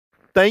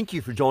Thank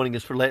you for joining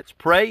us for Let's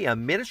Pray, a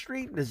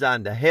ministry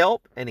designed to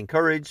help and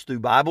encourage through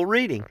Bible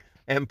reading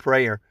and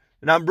prayer.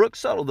 And I'm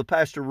Brooks Suttle, the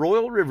pastor of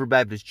Royal River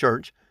Baptist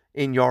Church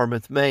in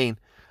Yarmouth, Maine.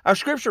 Our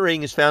scripture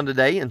reading is found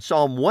today in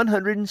Psalm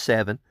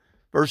 107,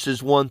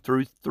 verses 1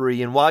 through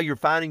 3. And while you're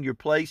finding your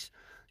place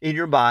in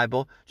your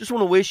Bible, just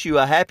want to wish you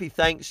a happy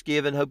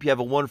Thanksgiving. Hope you have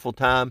a wonderful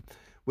time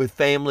with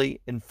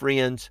family and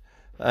friends.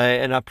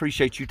 And I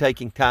appreciate you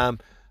taking time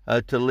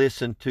to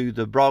listen to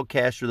the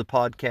broadcast or the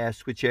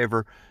podcast,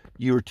 whichever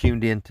you are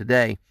tuned in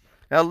today.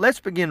 Now let's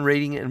begin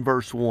reading in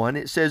verse 1.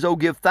 It says, "Oh,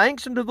 give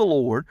thanks unto the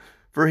Lord,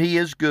 for he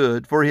is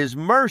good, for his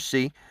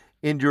mercy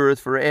endureth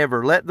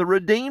forever. Let the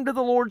redeemed of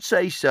the Lord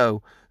say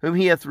so, whom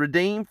he hath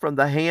redeemed from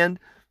the hand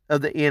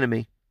of the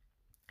enemy,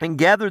 and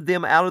gathered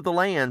them out of the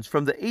lands,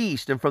 from the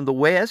east and from the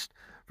west,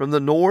 from the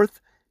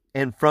north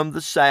and from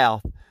the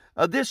south."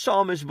 This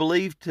psalm is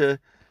believed to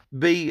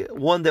be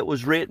one that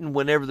was written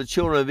whenever the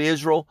children of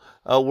Israel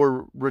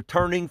were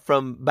returning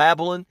from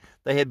Babylon.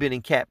 They had been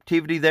in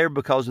captivity there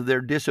because of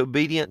their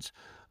disobedience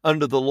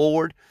unto the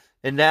Lord.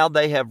 And now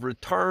they have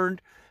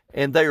returned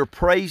and they are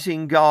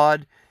praising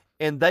God.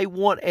 And they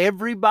want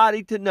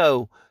everybody to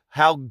know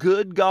how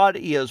good God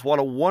is. What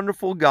a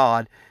wonderful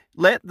God.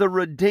 Let the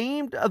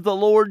redeemed of the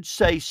Lord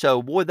say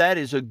so. Boy, that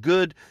is a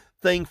good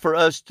thing for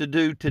us to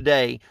do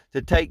today,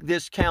 to take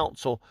this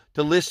counsel,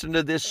 to listen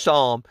to this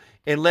psalm,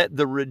 and let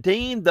the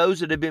redeemed, those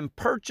that have been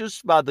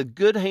purchased by the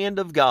good hand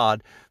of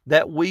God,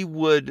 that we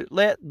would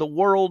let the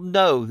world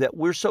know that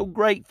we're so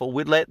grateful.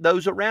 We'd let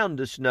those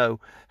around us know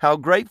how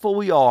grateful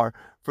we are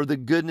for the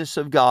goodness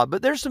of God.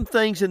 But there's some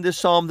things in this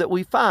psalm that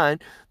we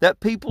find that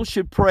people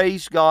should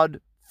praise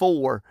God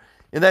for.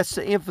 And that's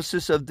the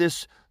emphasis of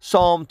this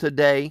psalm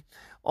today,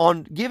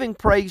 on giving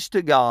praise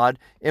to God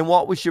and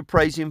what we should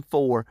praise Him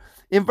for.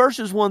 In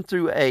verses 1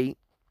 through 8,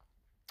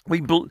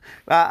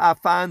 I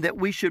find that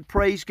we should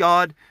praise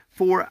God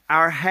for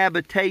our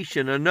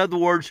habitation. In other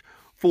words,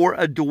 for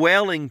a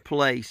dwelling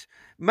place.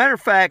 Matter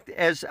of fact,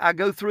 as I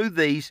go through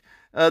these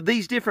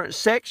different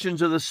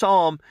sections of the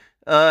psalm,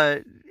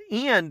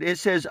 it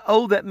says,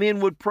 "Oh, that men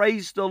would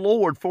praise the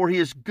Lord for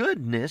His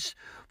goodness,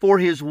 for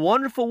His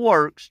wonderful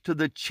works to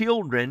the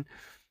children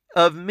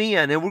of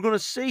men." And we're going to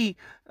see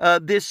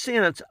this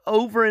sentence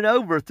over and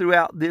over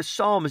throughout this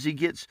psalm. As he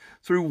gets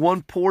through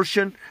one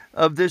portion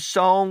of this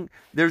song,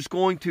 there's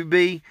going to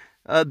be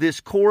this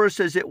chorus,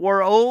 as it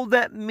were. "Oh,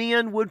 that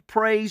men would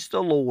praise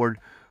the Lord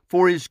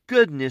for His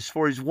goodness,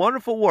 for His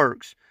wonderful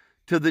works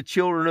to the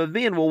children of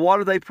men." Well, what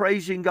are they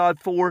praising God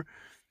for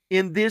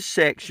in this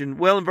section?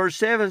 Well, in verse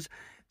 7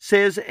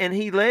 says, "And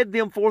He led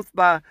them forth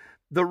by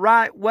the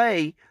right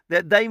way,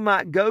 that they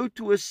might go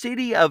to a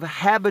city of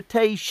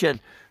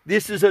habitation."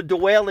 This is a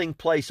dwelling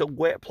place, a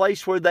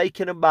place where they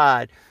can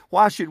abide.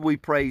 Why should we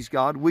praise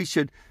God? We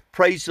should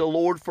praise the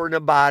Lord for an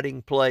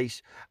abiding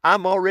place.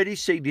 I'm already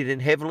seated in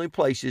heavenly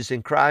places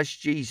in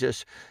Christ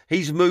Jesus.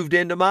 He's moved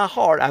into my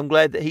heart. I'm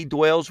glad that He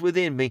dwells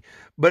within me.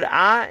 But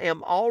I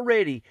am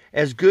already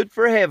as good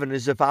for heaven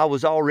as if I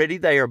was already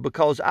there,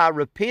 because I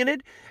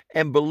repented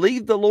and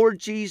believed the Lord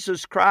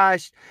Jesus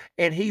Christ,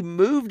 and He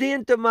moved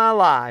into my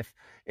life.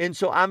 And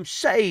so I'm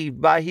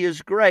saved by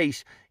His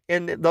grace.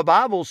 And the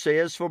Bible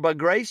says, "For by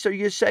grace are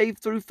you saved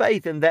through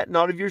faith, and that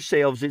not of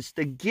yourselves. It's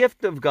the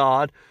gift of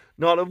God,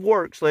 not of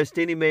works, lest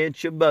any man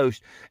should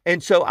boast."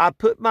 And so I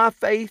put my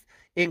faith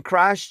in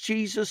Christ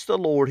Jesus the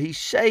Lord. He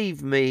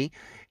saved me,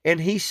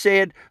 and He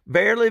said,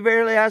 "Verily,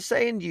 verily, I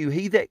say unto you,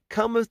 he that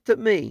cometh to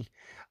me,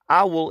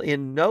 I will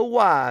in no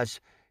wise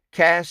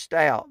cast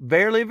out.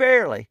 Verily,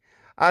 verily,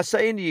 I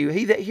say unto you,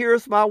 he that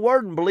heareth my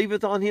word and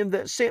believeth on Him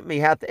that sent me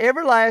hath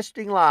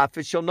everlasting life.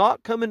 It shall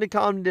not come into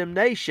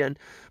condemnation,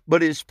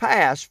 but is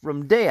passed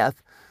from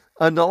death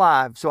unto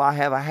life." So I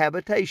have a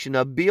habitation,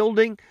 a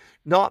building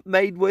not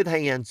made with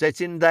hands,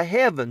 that's in the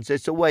heavens,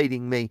 that's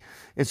awaiting me.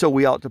 And so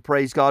we ought to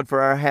praise God for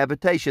our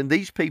habitation.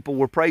 These people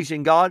were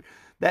praising God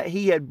that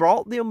He had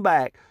brought them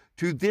back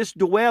to this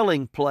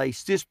dwelling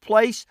place, this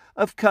place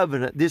of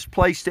covenant, this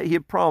place that He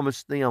had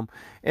promised them.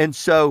 And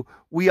so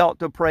we ought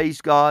to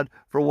praise God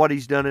for what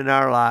He's done in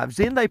our lives.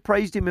 Then they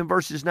praised Him in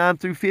verses 9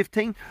 through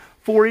 15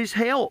 for His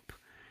help.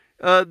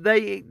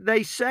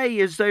 They say,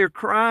 as they are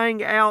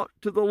crying out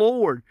to the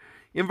Lord,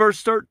 in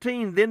verse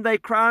 13, "Then they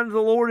cried unto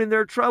the Lord in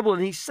their trouble,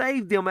 and He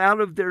saved them out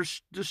of their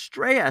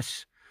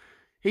distress.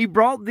 He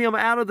brought them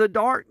out of the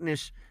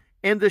darkness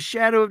and the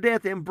shadow of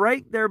death, and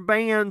brake their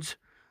bands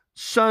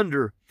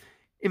sunder."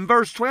 In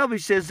verse 12, he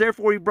says,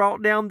 "Therefore He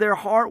brought down their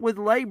heart with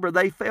labor.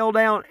 They fell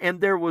down,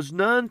 and there was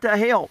none to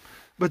help.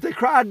 But they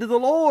cried to the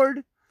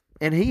Lord,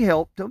 and He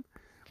helped them."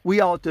 We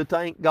ought to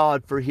thank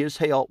God for His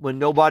help when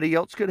nobody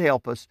else could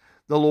help us.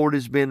 The Lord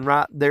has been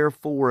right there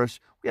for us.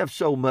 We have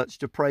so much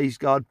to praise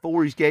God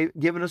for. He's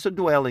given us a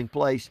dwelling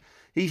place.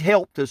 He's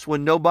helped us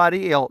when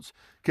nobody else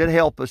could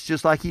help us,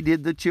 just like He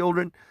did the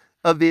children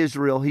of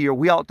Israel here.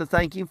 We ought to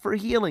thank Him for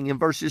healing. In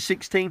verses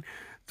 16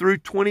 through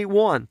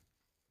 21,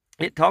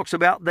 it talks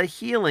about the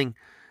healing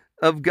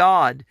of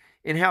God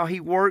and how He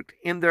worked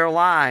in their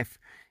life.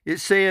 It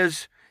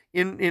says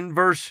in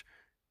verse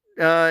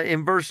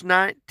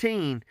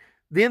 19,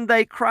 Then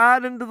they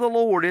cried unto the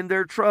Lord in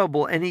their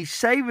trouble, and he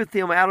saveth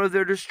them out of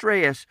their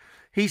distress.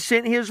 He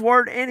sent his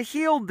word and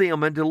healed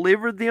them and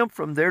delivered them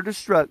from their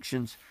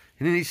destructions.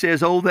 And then he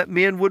says, oh, that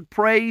men would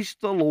praise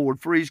the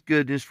Lord for his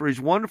goodness, for his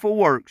wonderful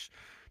works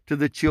to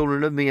the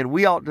children of men.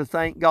 We ought to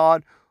thank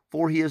God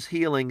for his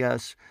healing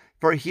us,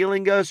 for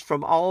healing us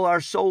from all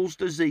our soul's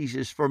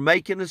diseases, for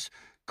making us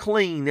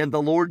clean in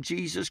the Lord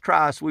Jesus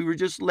Christ. We were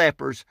just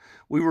lepers.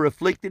 We were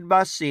afflicted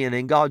by sin,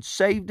 and God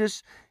saved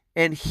us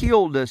and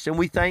healed us, and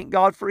we thank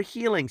God for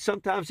healing.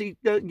 Sometimes he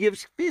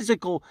gives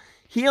physical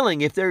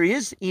healing. If there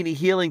is any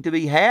healing to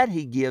be had,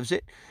 he gives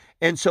it.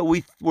 And so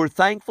we're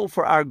thankful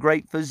for our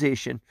great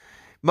physician,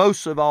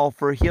 most of all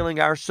for healing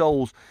our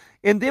souls.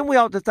 And then we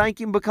ought to thank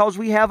him because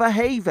we have a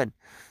haven.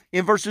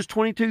 In verses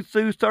 22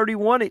 through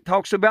 31, it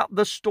talks about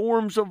the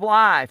storms of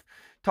life,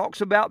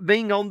 talks about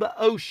being on the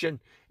ocean.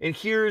 And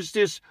here's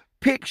this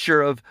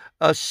picture of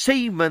a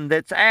seaman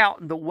that's out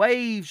and the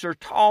waves are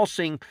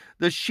tossing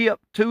the ship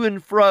to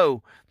and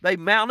fro. They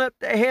mount up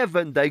to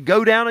heaven. They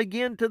go down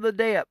again to the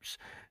depths.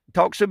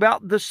 Talks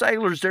about the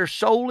sailors. Their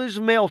soul is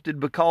melted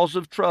because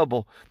of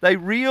trouble. They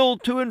reel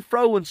to and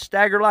fro and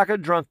stagger like a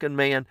drunken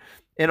man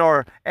and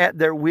are at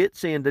their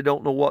wits' end. They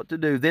don't know what to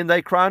do. Then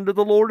they cry unto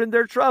the Lord in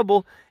their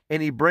trouble,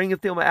 and he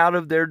bringeth them out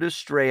of their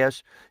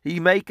distress. He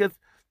maketh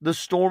the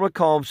storm a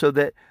calm, so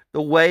that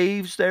the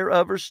waves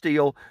thereof are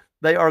still.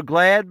 They are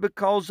glad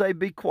because they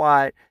be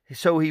quiet.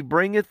 So he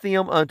bringeth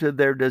them unto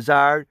their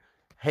desired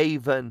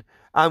haven.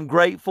 I'm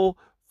grateful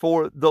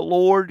for the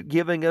Lord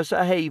giving us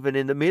a haven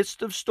in the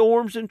midst of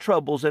storms and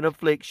troubles and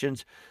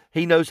afflictions.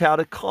 He knows how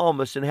to calm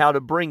us and how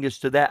to bring us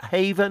to that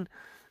haven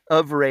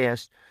of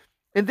rest.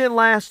 And then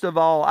last of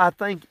all, I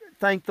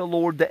thank the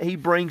Lord that he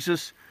brings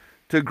us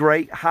to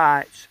great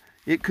heights.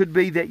 It could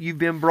be that you've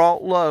been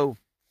brought low,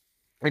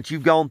 that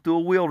you've gone through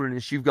a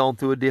wilderness, you've gone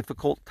through a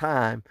difficult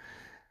time.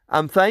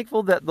 I'm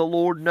thankful that the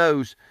Lord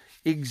knows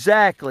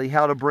exactly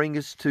how to bring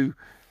us to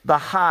the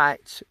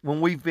heights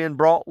when we've been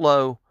brought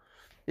low.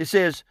 It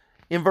says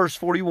in verse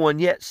 41,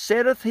 yet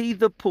setteth he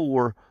the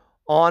poor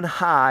on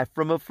high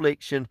from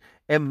affliction,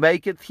 and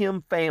maketh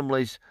him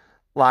families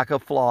like a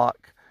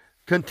flock.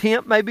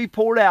 Contempt may be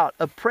poured out,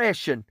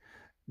 oppression,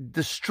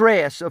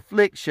 distress,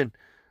 affliction,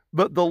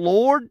 but the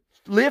Lord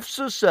lifts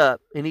us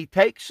up and he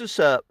takes us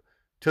up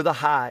to the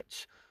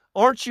heights.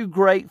 Aren't you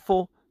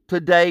grateful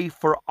today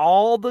for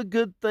all the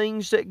good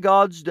things that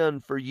God's done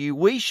for you?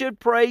 We should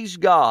praise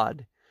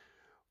God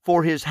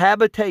for his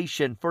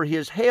habitation, for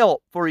his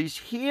help, for his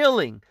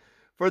healing,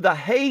 for the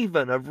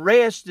haven of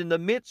rest in the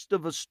midst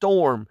of a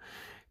storm,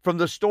 from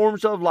the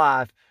storms of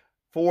life,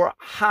 for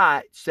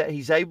heights that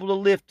he's able to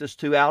lift us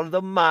to out of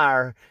the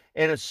mire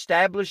and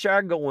establish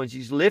our goings.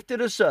 He's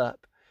lifted us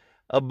up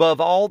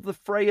above all the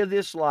fray of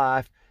this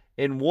life,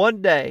 and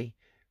one day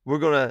we're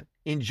going to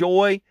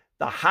enjoy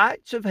the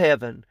heights of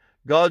heaven.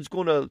 God's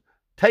going to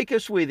take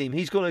us with him.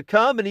 He's going to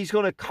come and he's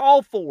going to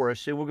call for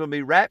us, and we're going to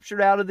be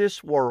raptured out of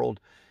this world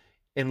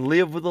and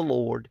live with the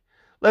Lord.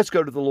 Let's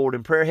go to the Lord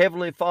in prayer.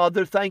 Heavenly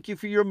Father, thank you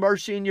for your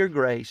mercy and your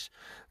grace.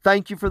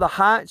 Thank you for the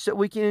heights that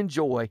we can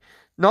enjoy,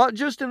 not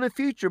just in the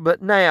future,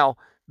 but now,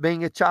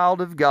 being a child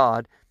of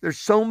God. There's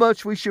so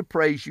much we should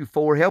praise you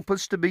for. Help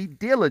us to be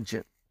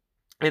diligent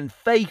and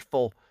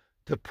faithful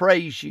to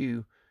praise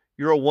you.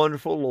 You're a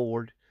wonderful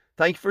Lord.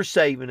 Thank you for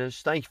saving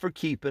us. Thank you for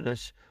keeping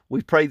us.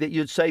 We pray that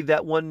you'd save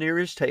that one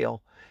nearest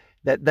hell,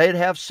 that they'd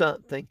have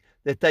something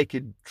that they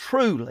could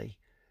truly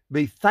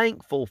be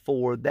thankful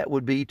for that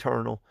would be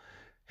eternal.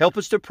 Help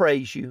us to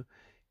praise you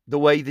the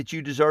way that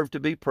you deserve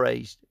to be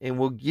praised, and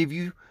we'll give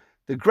you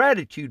the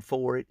gratitude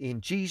for it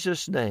in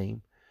Jesus'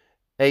 name.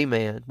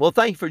 Amen. Well,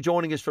 thank you for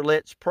joining us for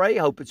Let's Pray.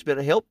 I hope it's been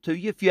a help to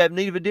you. If you have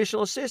need of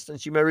additional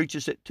assistance, you may reach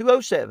us at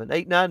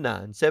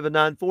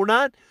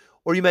 207-899-7949,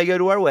 or you may go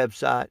to our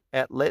website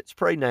at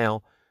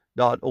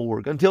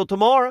letspraynow.org. Until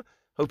tomorrow,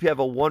 hope you have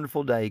a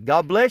wonderful day.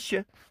 God bless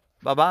you.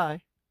 Bye-bye.